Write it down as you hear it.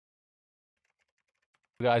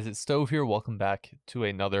Guys, it's Stove here. Welcome back to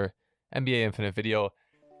another NBA Infinite video.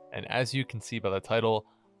 And as you can see by the title,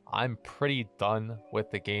 I'm pretty done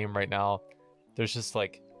with the game right now. There's just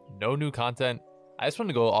like no new content. I just want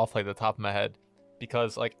to go off like the top of my head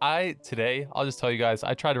because like today, I'll just tell you guys,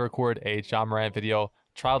 I tried to record a Ja Morant video,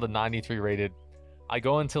 trial to 93 rated. I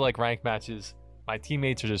go into like ranked matches. My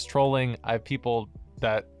teammates are just trolling. I have people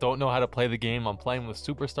that don't know how to play the game. I'm playing with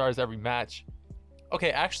superstars every match.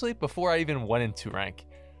 Okay, actually, before I even went into rank,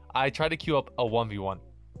 I tried to queue up a 1v1.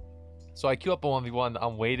 So I queue up a 1v1.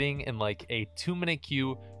 I'm waiting in like a 2-minute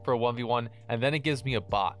queue for a 1v1, and then it gives me a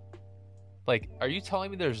bot. Like, are you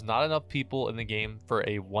telling me there's not enough people in the game for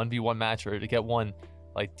a 1v1 match or to get one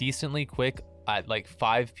like decently quick at like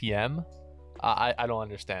 5 p.m.? I don't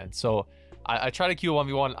understand. So I try to queue a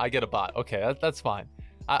 1v1. I get a bot. Okay, that's fine.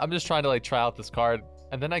 I'm just trying to like try out this card,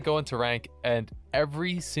 and then I go into rank, and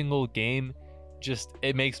every single game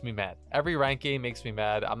it makes me mad. Every rank game makes me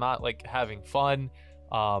mad. I'm not like having fun.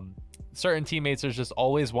 Certain teammates, there's just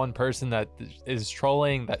always one person that is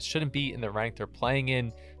trolling that shouldn't be in the rank they're playing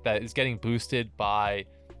in, that is getting boosted by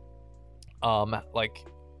like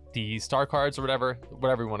the star cards or whatever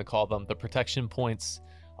you want to call them, the protection points.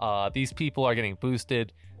 These people are getting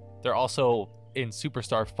boosted. They're also in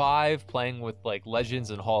Superstar 5 playing with like legends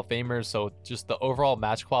and Hall of Famers, so just the overall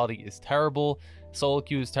match quality is terrible. Solo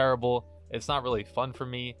queue is terrible. It's not really fun for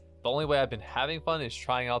me. The only way I've been having fun is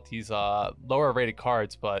trying out these lower rated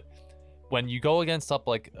cards, but when you go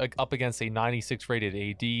up against a 96 rated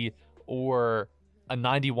AD or a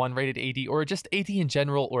 91 rated AD or just AD in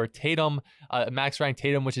general, or Tatum, max rank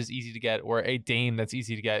Tatum, which is easy to get, or a Dame that's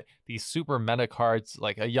easy to get, these super meta cards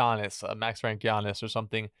like a Giannis, a max rank Giannis or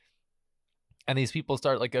something, and these people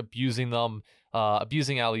start like abusing them,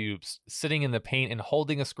 abusing alley-oops, sitting in the paint and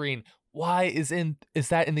holding a screen. Why is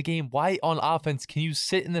that in the game? Why on offense can you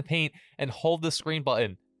sit in the paint and hold the screen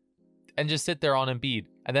button and just sit there on Embiid?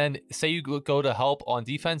 And then say you go to help on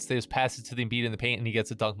defense, they just pass it to the Embiid in the paint and he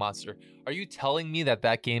gets a dunk monster. Are you telling me that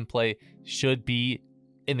gameplay should be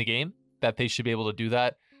in the game? That they should be able to do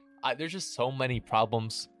that? There's just so many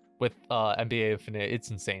problems with NBA Infinite.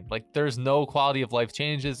 It's insane. Like, there's no quality of life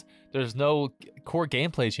changes. There's no core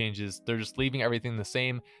gameplay changes. They're just leaving everything the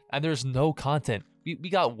same. And there's no content.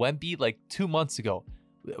 We got Wemby like 2 months ago.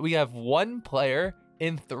 We have one player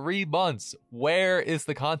in 3 months. Where is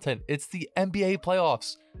the content? It's the NBA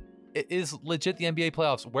playoffs. It is legit the NBA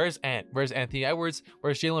playoffs. Where's Ant? Where's Anthony Edwards?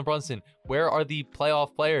 Where's Jalen Brunson? Where are the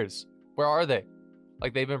playoff players? Where are they?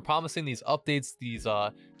 Like, they've been promising these updates, these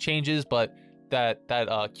changes, but that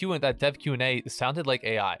dev Q&A sounded like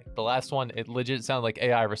AI. The last one, it legit sounded like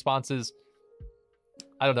AI responses.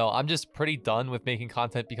 I don't know. I'm just pretty done with making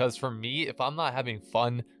content, because for me, if I'm not having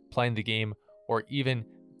fun playing the game or even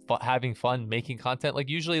having fun making content, like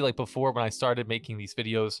usually like before when I started making these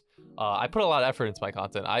videos, I put a lot of effort into my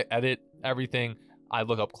content. I edit everything. I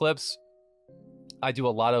look up clips. I do a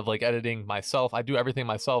lot of like editing myself. I do everything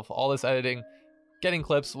myself. All this editing, getting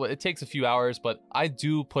clips, it takes a few hours, but I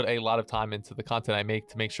do put a lot of time into the content I make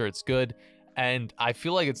to make sure it's good. And I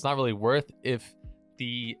feel like it's not really worth if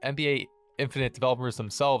the NBA Infinite developers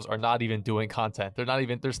themselves are not even doing content.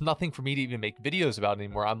 There's nothing for me to even make videos about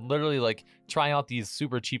anymore. I'm literally like trying out these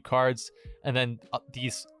super cheap cards, and then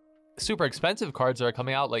these super expensive cards that are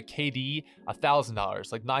coming out, like KD,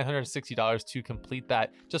 $1,000, like $960 to complete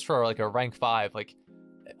that just for like a rank 5. Like,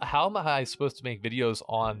 how am I supposed to make videos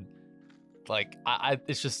on like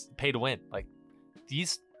it's just pay to win? Like,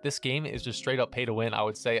 this game is just straight up pay to win, I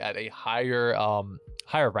would say, at a higher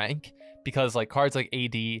rank, because like cards like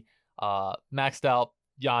AD, maxed out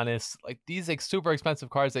Giannis, like these like super expensive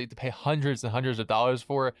cards that you have to pay hundreds and hundreds of dollars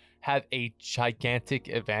for, have a gigantic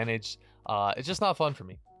advantage. It's just not fun for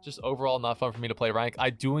me. Just overall not fun for me to play rank. I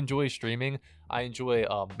do enjoy streaming. I enjoy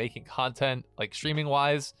making content like streaming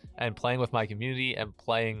wise, and playing with my community, and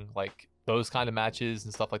playing like those kind of matches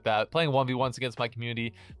and stuff like that, playing 1v1s against my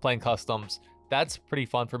community, playing customs. That's pretty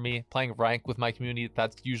fun for me. Playing rank with my community,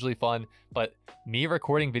 that's usually fun. But me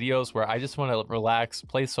recording videos where I just want to relax,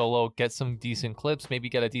 play solo, get some decent clips, maybe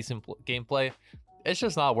get a decent gameplay, it's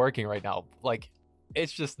just not working right now. Like,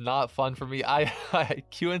 it's just not fun for me. I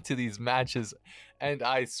queue into these matches, and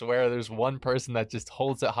I swear there's one person that just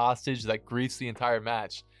holds it hostage, that griefs the entire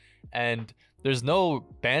match. And there's no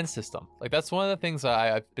ban system. Like, that's one of the things that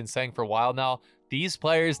I've been saying for a while now. These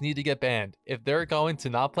players need to get banned. If they're going to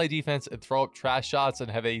not play defense and throw up trash shots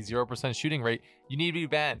and have a 0% shooting rate, you need to be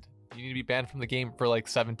banned. You need to be banned from the game for like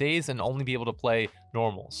 7 days and only be able to play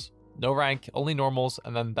normals. No rank, only normals,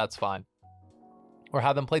 and then that's fine. Or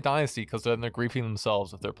have them play Dynasty, because then they're griefing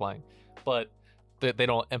themselves if they're playing. But they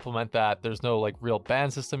don't implement that. There's no like real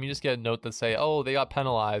ban system. You just get a note that say, oh, they got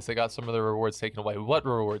penalized, they got some of the rewards taken away. What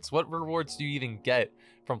rewards do you even get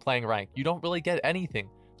from playing rank? You don't really get anything.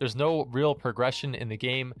 There's no real progression in the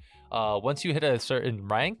game. Once you hit a certain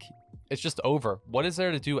rank, it's just over. What is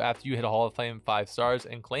there to do after you hit a Hall of Fame 5 stars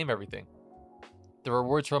and claim everything? The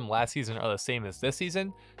rewards from last season are the same as this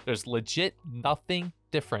season. There's legit nothing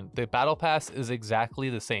different. The battle pass is exactly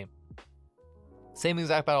the same. Same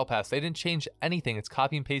exact battle pass. They didn't change anything. It's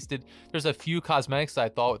copy and pasted. There's a few cosmetics that I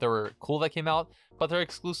thought they were cool that came out, but they're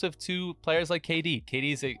exclusive to players like KD.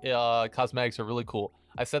 KD's cosmetics are really cool.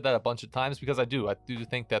 I said that a bunch of times because I do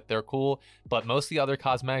think that they're cool, but most of the other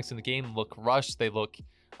cosmetics in the game look rushed. They look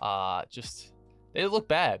they look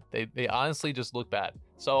bad. They honestly just look bad.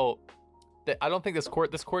 So I don't think this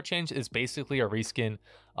court change is basically a reskin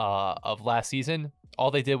of last season.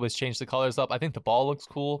 All they did was change the colors up. I think the ball looks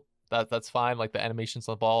cool. That's fine. Like the animations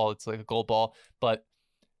on the ball, it's like a gold ball, but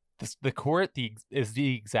the court is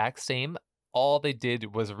the exact same. All they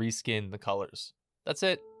did was reskin the colors. That's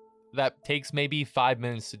it. That takes maybe 5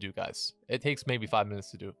 minutes to do, guys. It takes maybe 5 minutes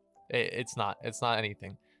to do. It's not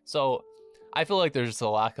anything. So I feel like there's just a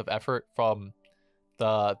lack of effort from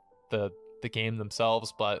the game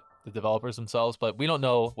themselves, but the developers themselves, but we don't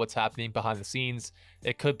know what's happening behind the scenes.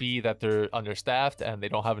 It could be that they're understaffed and they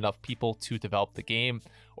don't have enough people to develop the game,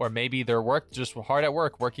 or maybe they're just hard at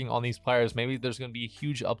work working on these players. Maybe there's going to be a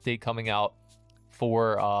huge update coming out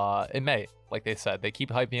for in May. Like they said, they keep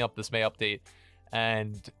hyping up this May update,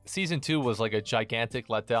 and season 2 was like a gigantic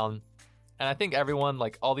letdown. And I think everyone,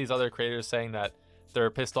 like all these other creators, saying that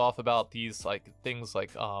they're pissed off about these like things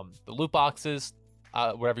like the loot boxes,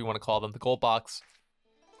 whatever you want to call them, the gold box,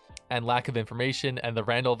 and lack of information, and the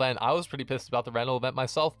Randall event. I was pretty pissed about the Randall event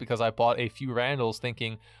myself because I bought a few Randalls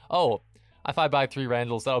thinking, oh, if I buy 3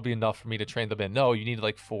 Randalls, that'll be enough for me to train them in. No, you need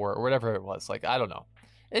like 4 or whatever it was. Like, I don't know.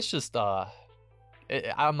 It's just,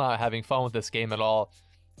 I'm not having fun with this game at all.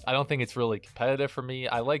 I don't think it's really competitive for me.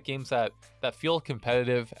 I like games that feel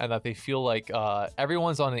competitive and that they feel like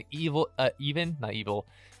everyone's on an even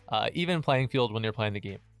playing field when you're playing the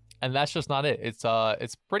game. And that's just not it.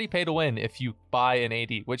 It's pretty pay to win if you buy an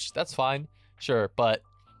AD, which that's fine, sure, but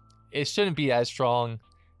it shouldn't be as strong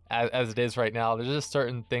as it is right now. There's just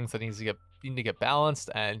certain things that need to get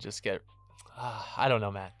balanced and just get, I don't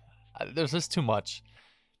know, man. There's just too much.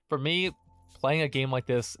 For me, playing a game like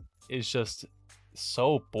this is just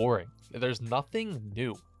so boring. There's nothing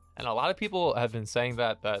new. And a lot of people have been saying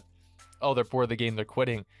that oh, they're bored of the game, they're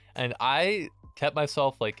quitting. And I kept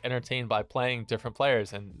myself like entertained by playing different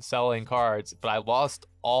players and selling cards, but I lost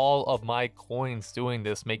all of my coins doing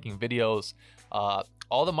this, making videos.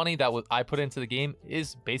 All the money that I put into the game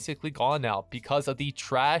is basically gone now because of the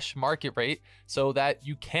trash market rate, so that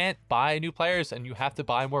you can't buy new players and you have to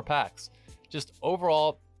buy more packs. Just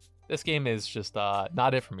overall, this game is just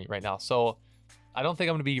not it for me right now. So I don't think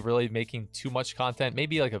I'm going to be really making too much content.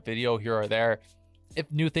 Maybe like a video here or there. If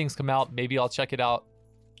new things come out, maybe I'll check it out.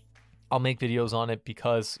 I'll make videos on it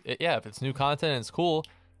because, yeah, if it's new content and it's cool,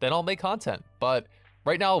 then I'll make content. But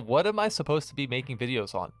right now, what am I supposed to be making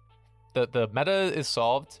videos on? The meta is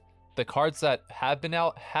solved. The cards that have been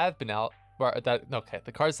out have been out.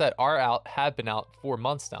 The cards that are out have been out for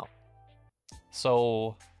months now.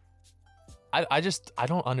 So I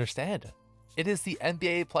don't understand. It is the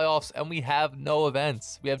NBA playoffs and we have no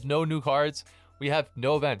events. We have no new cards. We have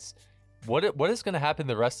no events. What is going to happen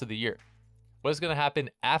the rest of the year? What is going to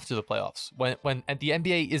happen after the playoffs when the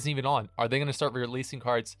NBA isn't even on? Are they going to start releasing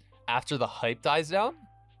cards after the hype dies down?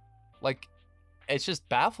 Like, it just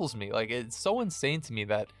baffles me. Like, it's so insane to me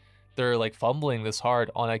that they're like fumbling this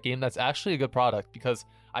hard on a game that's actually a good product, because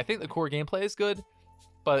I think the core gameplay is good,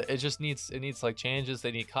 but it needs like changes.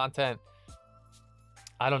 They need content.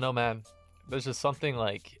 I don't know, man. There's just something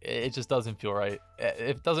like, it just doesn't feel right.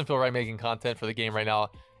 It doesn't feel right making content for the game right now.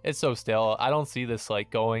 It's so stale. I don't see this like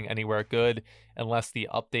going anywhere good unless the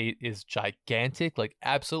update is gigantic, like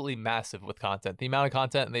absolutely massive with content. The amount of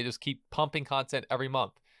content, and they just keep pumping content every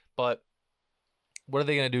month. But what are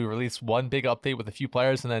they going to do? Release one big update with a few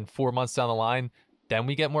players and then 4 months down the line, then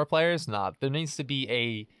we get more players? Nah, there needs to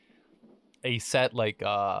be a set, like,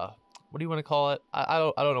 what do you want to call it? I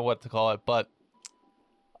don't know what to call it, but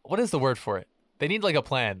what is the word for it? They need like a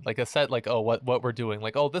plan, like a set, like, oh, what we're doing.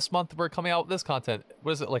 Like, oh, this month we're coming out with this content.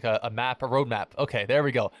 What is it, like a map, a roadmap? Okay, there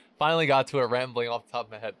we go. Finally got to it, rambling off the top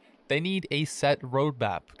of my head. They need a set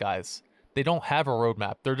roadmap, guys. They don't have a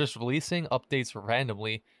roadmap. They're just releasing updates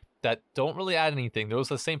randomly that don't really add anything. There was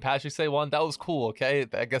the St. Patrick's Day one. That was cool, okay?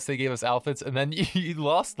 I guess they gave us outfits, and then you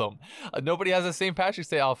lost them. Nobody has a St. Patrick's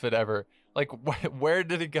Day outfit ever. Like, where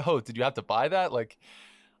did it go? Did you have to buy that? Like,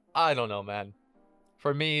 I don't know, man.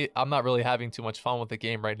 for me, I'm not really having too much fun with the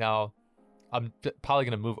game right now. I'm probably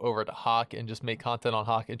going to move over to Hawk and just make content on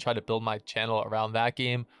Hawk and try to build my channel around that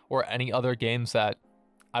game or any other games that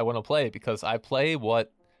I want to play, because I play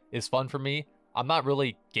what is fun for me. I'm not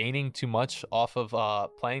really gaining too much off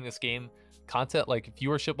of playing this game. Content, like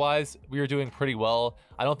viewership wise, we are doing pretty well.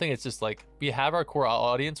 I don't think it's just like we have our core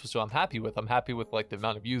audience, which I'm happy with. I'm happy with like the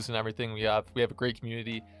amount of views and everything we have. We have a great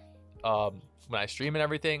community when I stream and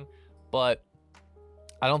everything, but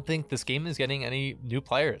I don't think this game is getting any new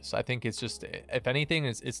players. I think it's just, if anything,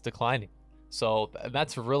 it's declining. So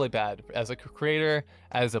that's really bad. As a creator,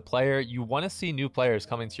 as a player, you want to see new players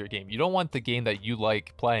coming to your game. You don't want the game that you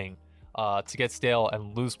like playing to get stale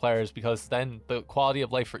and lose players, because then the quality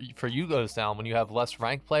of life for you goes down. When you have less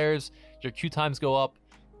ranked players, your queue times go up.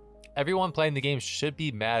 Everyone playing the game should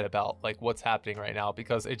be mad about like what's happening right now,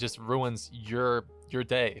 because it just ruins your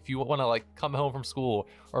day. If you want to like come home from school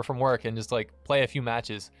or from work and just like play a few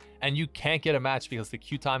matches and you can't get a match because the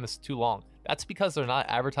queue time is too long, that's because they're not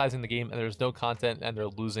advertising the game and there's no content and they're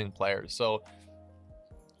losing players. So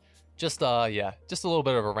just yeah, just a little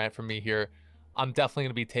bit of a rant from me here. I'm definitely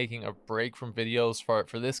going to be taking a break from videos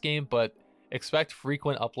for this game, but expect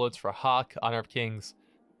frequent uploads for Hawk, Honor of Kings,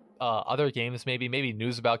 other games, maybe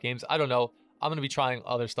news about games. I don't know. I'm going to be trying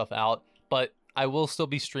other stuff out, but I will still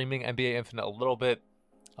be streaming NBA Infinite a little bit.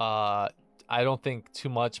 I don't think too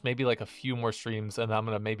much, maybe like a few more streams, and I'm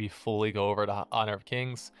going to maybe fully go over to Honor of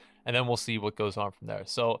Kings, and then we'll see what goes on from there.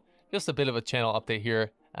 So just a bit of a channel update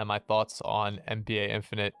here and my thoughts on NBA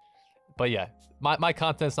Infinite. But yeah, my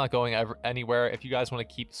content's not going anywhere. If you guys want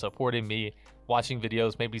to keep supporting me, watching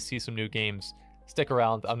videos, maybe see some new games, stick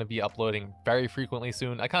around. I'm going to be uploading very frequently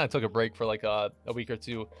soon. I kind of took a break for like a week or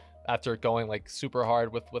two after going like super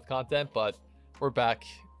hard with content, but we're back.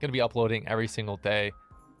 Gonna be uploading every single day.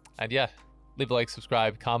 And yeah, leave a like,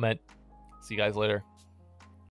 subscribe, comment. See you guys later.